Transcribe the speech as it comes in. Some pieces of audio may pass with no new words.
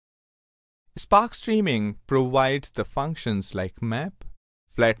Spark Streaming provides the functions like map,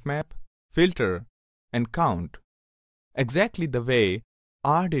 flat map, filter, and count, exactly the way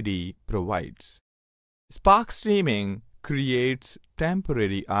RDD provides. Spark Streaming creates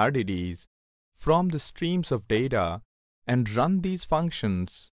temporary RDDs from the streams of data and run these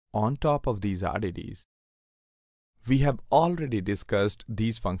functions on top of these RDDs. We have already discussed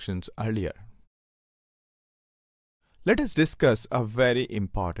these functions earlier. Let us discuss a very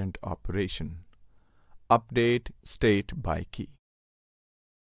important operation, UpdateStateByKey.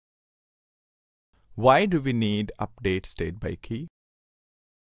 Why do we need UpdateStateByKey?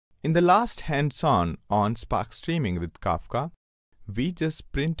 In the last hands-on on Spark Streaming with Kafka, we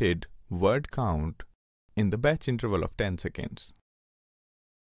just printed word count in the batch interval of 10 seconds.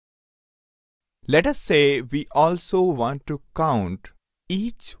 Let us say we also want to count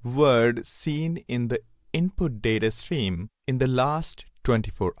each word seen in the input data stream in the last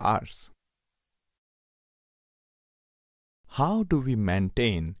 24 hours. How do we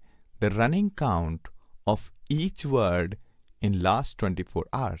maintain the running count of each word in last 24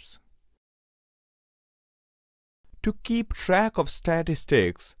 hours? To keep track of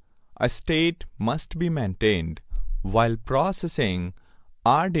statistics, a state must be maintained while processing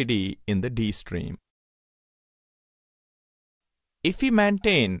RDD in the D stream. If we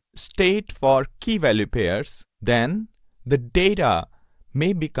maintain state for key value pairs, then the data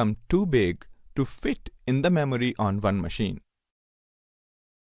may become too big to fit in the memory on one machine.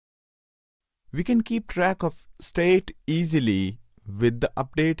 We can keep track of state easily with the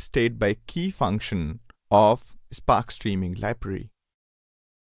UpdateStateByKey function of Spark Streaming library.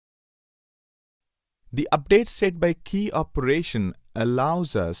 The UpdateStateByKey operation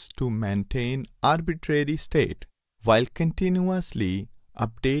allows us to maintain arbitrary state while continuously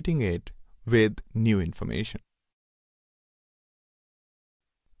updating it with new information.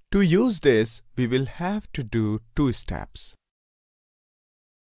 To use this, we will have to do two steps.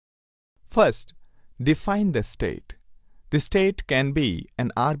 First, define the state. The state can be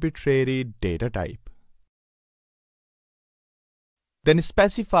an arbitrary data type. Then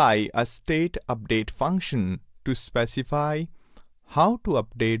specify a state update function to specify how to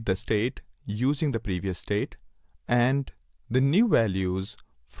update the state using the previous state and the new values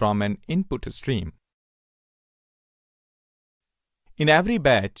from an input stream. In every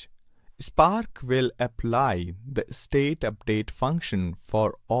batch, Spark will apply the state update function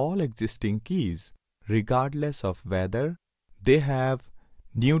for all existing keys, regardless of whether they have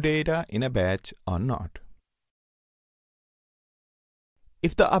new data in a batch or not.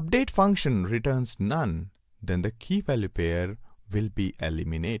 If the update function returns none, then the key value pair will be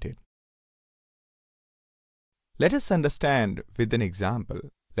eliminated. Let us understand with an example.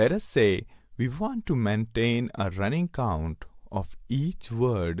 Let us say we want to maintain a running count of each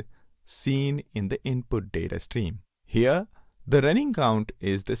word seen in the input data stream. Here, the running count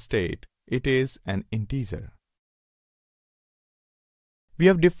is the state. It is an integer. We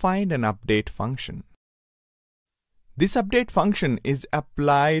have defined an update function. This update function is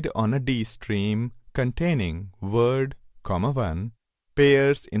applied on a D stream containing word, 1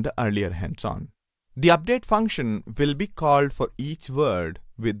 pairs in the earlier hands-on. The update function will be called for each word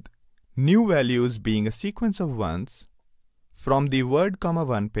with new values being a sequence of ones from the word,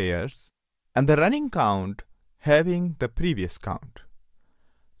 1 pairs and the running count having the previous count.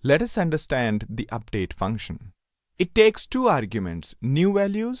 Let us understand the update function. It takes two arguments, new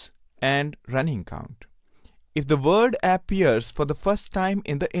values and running count. If the word appears for the first time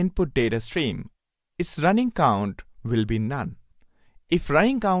in the input data stream, its running count will be none. If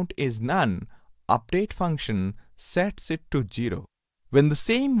running count is none, update function sets it to 0. When the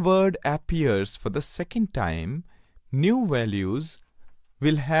same word appears for the second time, new values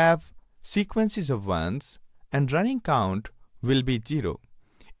will have sequences of ones and running count will be 0.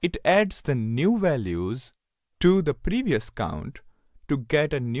 It adds the new values to the previous count to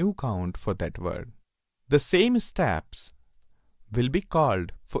get a new count for that word. The same steps will be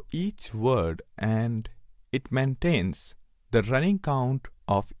called for each word and it maintains the running count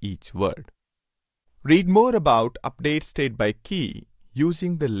of each word. Read more about UpdateStateByKey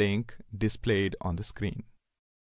using the link displayed on the screen.